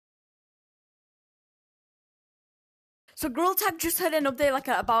So Gorilla Tag just had an update like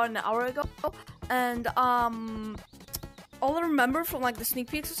about an hour ago, and all I remember from like the sneak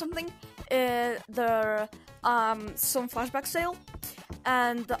peeks or something is the some flashback sale,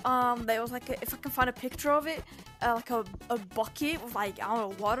 and there was like if I can find a picture of it, like a bucket with like, I don't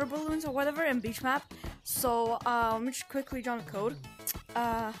know, water balloons or whatever in Beach Map. So let me just quickly join the code.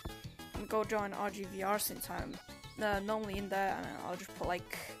 I'm gonna go join RGVR since I'm normally in there, and I'll just put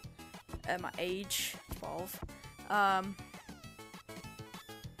like my age, 12.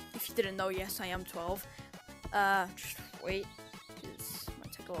 If you didn't know, yes, I am 12. Just wait, this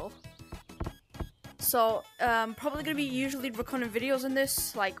might take a little. So, probably gonna be usually recording videos in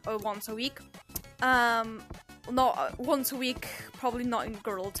this, like, once a week. Not once a week, probably not in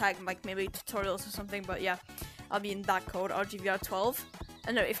Gorilla Tag, like, maybe tutorials or something, but yeah, I'll be in that code, RGVR12.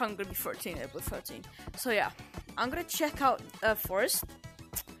 And if I'm gonna be 13, it'll be 13. So yeah, I'm gonna check out, Forest.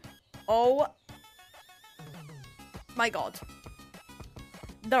 Oh my god.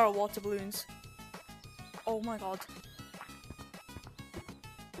 There are water balloons. Oh my god.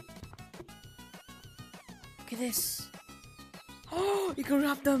 Look at this. Oh, you can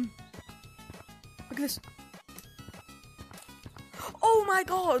grab them. Look at this. Oh my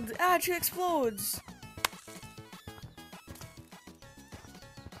god, it actually explodes.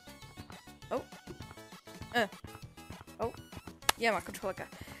 Oh. Oh. Yeah, my controller.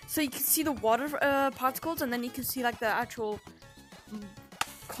 So you can see the water particles, and then you can see like the actual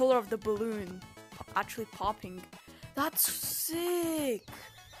color of the balloon actually popping. That's sick.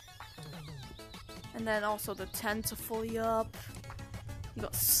 And then also the tents are fully up. You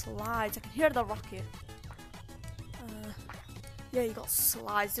got slides. I can hear the rocket. Yeah, you got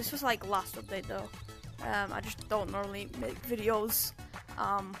slides. This was like last update though. I just don't normally make videos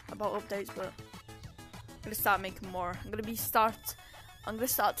about updates, but I'm gonna start making more. I'm gonna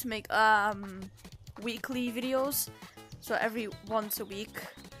start to make weekly videos. So every once a week,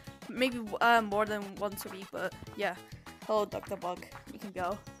 maybe more than once a week, but yeah. Hello, Dr. Bug. You can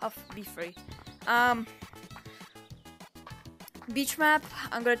go. Be free. Beach Map,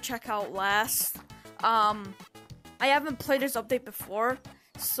 I'm gonna check out last. I haven't played this update before,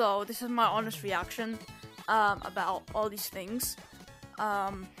 so this is my honest reaction about all these things.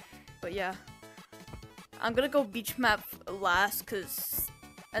 But yeah, I'm gonna go Beach Map last,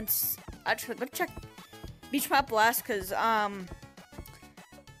 actually, let's check Beach Map last, cause I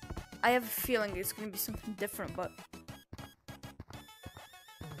have a feeling it's gonna be something different, but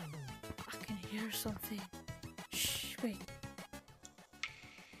I can hear something. Shh, wait.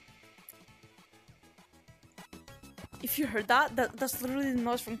 If you heard that's literally the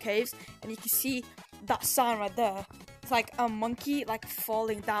noise from caves, and you can see that sound right there. It's like a monkey like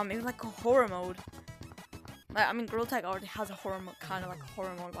falling down, maybe like a horror mode. Like, I mean, Gorilla Tag already has a horror mode, kind of like a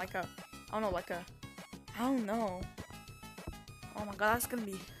horror mode, like a, I don't know. Oh my god, that's gonna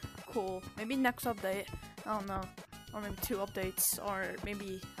be cool. Maybe next update, I don't know, or maybe 2 updates, or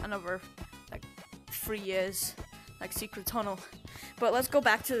maybe another like 3 years, like Secret Tunnel. But let's go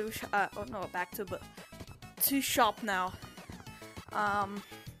back to to shop now.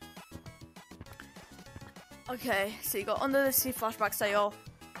 Okay, so you got Under the Sea flashback sale.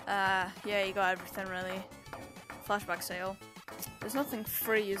 Yeah, you got everything really. Flashback sale. There's nothing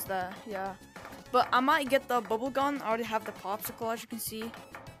free, is there? Yeah. But I might get the bubble gun. I already have the popsicle, as you can see.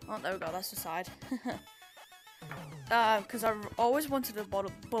 Oh, there we go. That's the side. Because I've always wanted a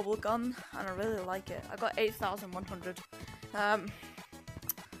bubble gun, and I really like it. I got 8,100.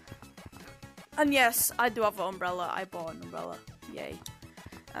 And yes, I do have an umbrella. I bought an umbrella. Yay.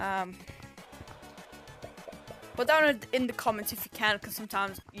 Put down in the comments if you can, because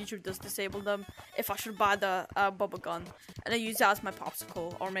sometimes YouTube does disable them, if I should buy the bubble gun, and then use that as my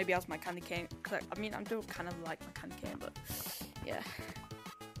popsicle, or maybe as my candy cane. Cause I mean, I do kind of like my candy cane, but yeah.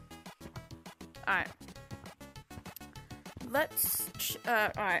 Alright.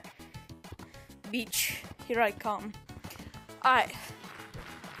 Alright. Beach. Here I come. Alright.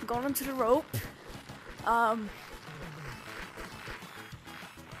 Going onto the rope.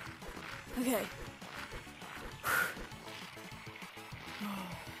 Okay.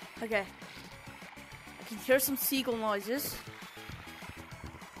 Okay. I can hear some seagull noises.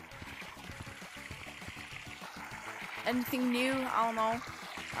 Anything new? I don't know.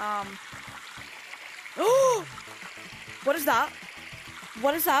 Oh! What is that?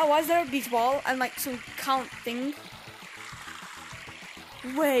 What is that? Why is there a beach ball and like some count thing?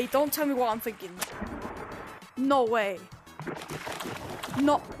 Wait, don't tell me what I'm thinking. No way.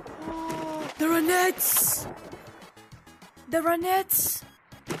 No. There are nets. There are nets.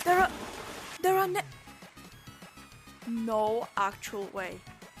 There are net. No actual way.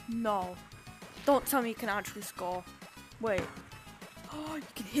 No. Don't tell me you can actually score. Wait. Oh, you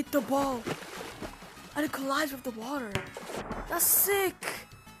can hit the ball. And it collides with the water. That's sick.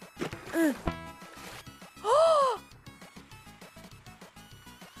 Oh!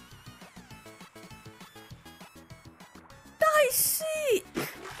 That is sick.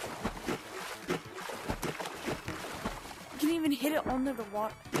 You can even hit it under the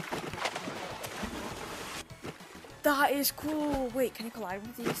water. That is cool. Wait, can you collide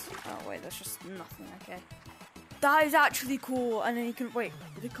with these? Oh wait, that's just nothing. Okay. That is actually cool. And then you can wait.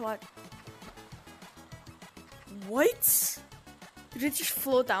 Did it collide? What? Did it just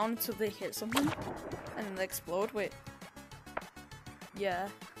float down until they hit something? And then they explode? Wait. Yeah.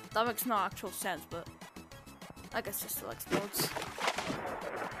 That makes no actual sense, but I guess it still explodes.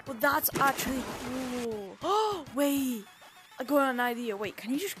 But that's actually cool. Oh, wait. I got an idea. Wait,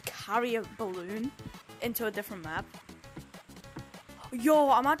 can you just carry a balloon into a different map? Yo,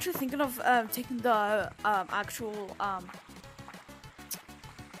 I'm actually thinking of taking the actual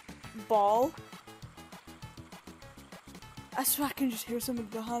ball. I swear I can just hear something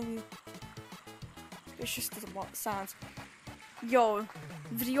behind me. It just doesn't want sounds. Yo,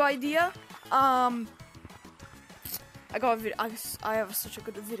 video idea. I have such a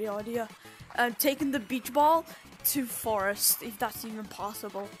good video idea. Taking the beach ball to forest, if that's even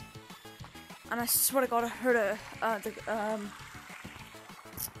possible. And I swear to God, I heard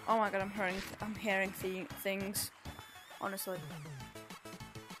oh my God, I'm hearing things. Honestly,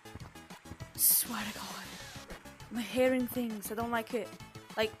 swear to God. I'm hearing things. I don't like it.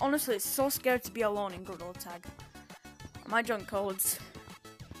 Like, honestly, it's so scared to be alone in Gorilla Tag. I might join codes.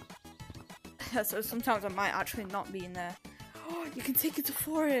 So sometimes I might actually not be in there. Oh, you can take it to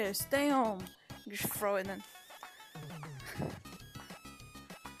forest. Damn. You just throw it in.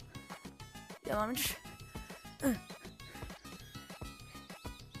 Yeah, let me just...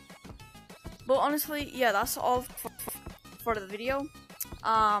 But honestly, yeah, that's all for the video.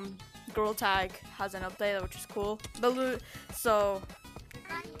 Gorilla Tag has an update, which is cool. So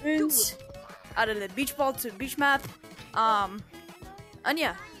added the beach ball to beach map. And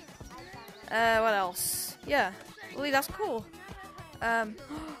yeah. What else? Yeah, really, that's cool. I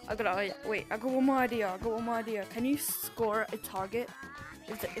got one more idea. Can you score a target?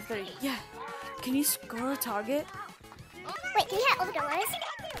 Yeah. Can you score a target? Wait, can you hit over doors?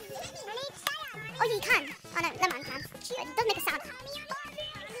 Oh, yeah, you can. Oh, no, never mind, can. It does make a sound.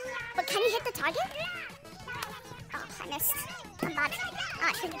 But can you hit the target? Oh, I missed. I'm bad. I'm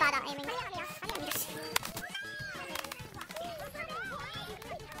actually bad at aiming. Let me just...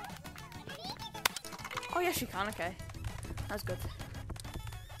 Oh, yes, you can. Okay. That's good.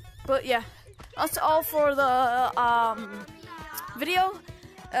 But, yeah. That's all for the, video.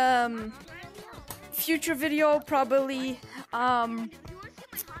 Future video, probably,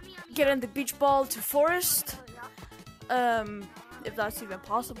 getting the beach ball to forest. If that's even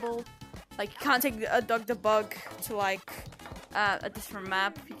possible. Like, you can't take a Doug the Bug to, like, a different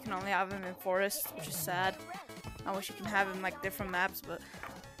map. You can only have him in forest, which is sad. I wish you can have him, like, different maps, but...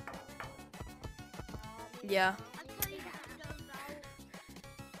 yeah.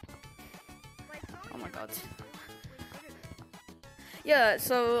 Oh my God. Yeah,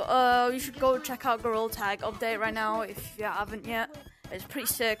 so, you should go check out Gorilla Tag update right now if you haven't yet. It's pretty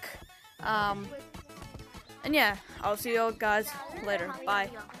sick. And yeah, I'll see you guys later. Bye.